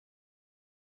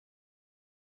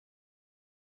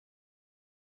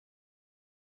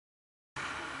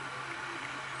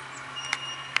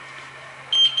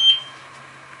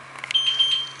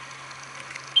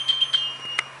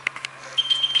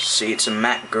See, it's a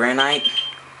Mack Granite.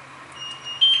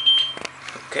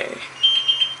 Okay.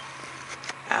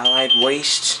 Allied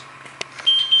Waste.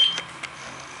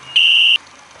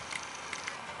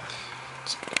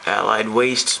 Allied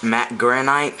Waste Mack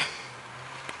Granite.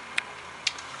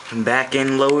 Back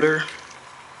end loader.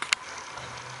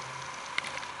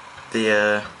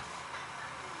 It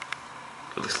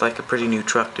looks like a pretty new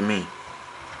truck to me.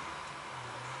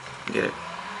 Get a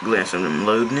glance of them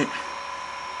loading it.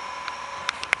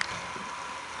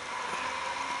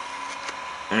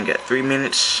 Only got 3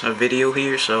 minutes of video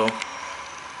here, so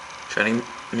try to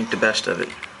make the best of it.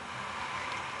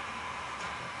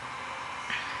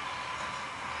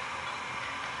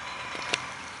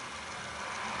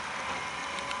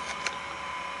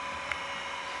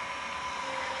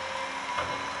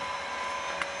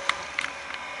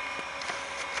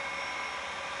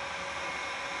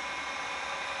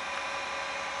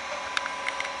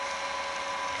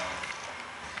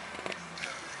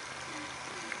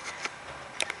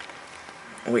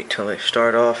 Wait till they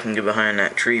start off and get behind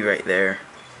that tree right there.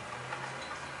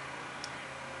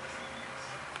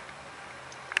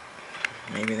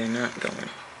 Maybe they're not going.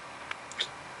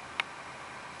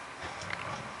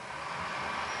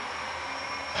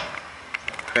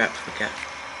 Crap, forgot.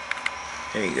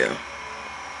 There you go.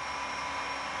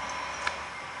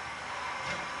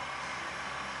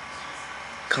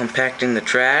 Compacting the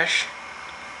trash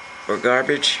or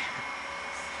garbage.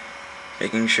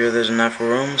 Making sure there's enough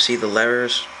room. See the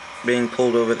levers being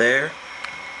pulled over there.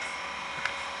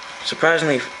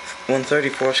 Surprisingly,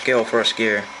 1/34 scale first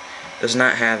gear does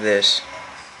not have this.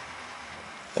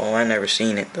 Well, I never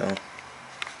seen it though.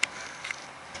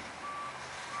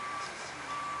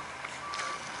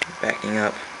 Backing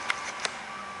up.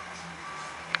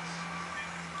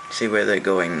 See where they're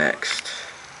going next.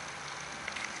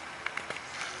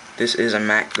 This is a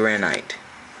Mack Granite.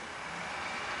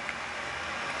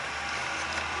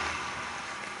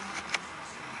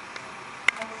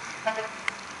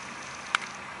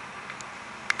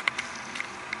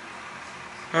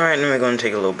 Alright, then we're going to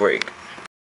take a little break.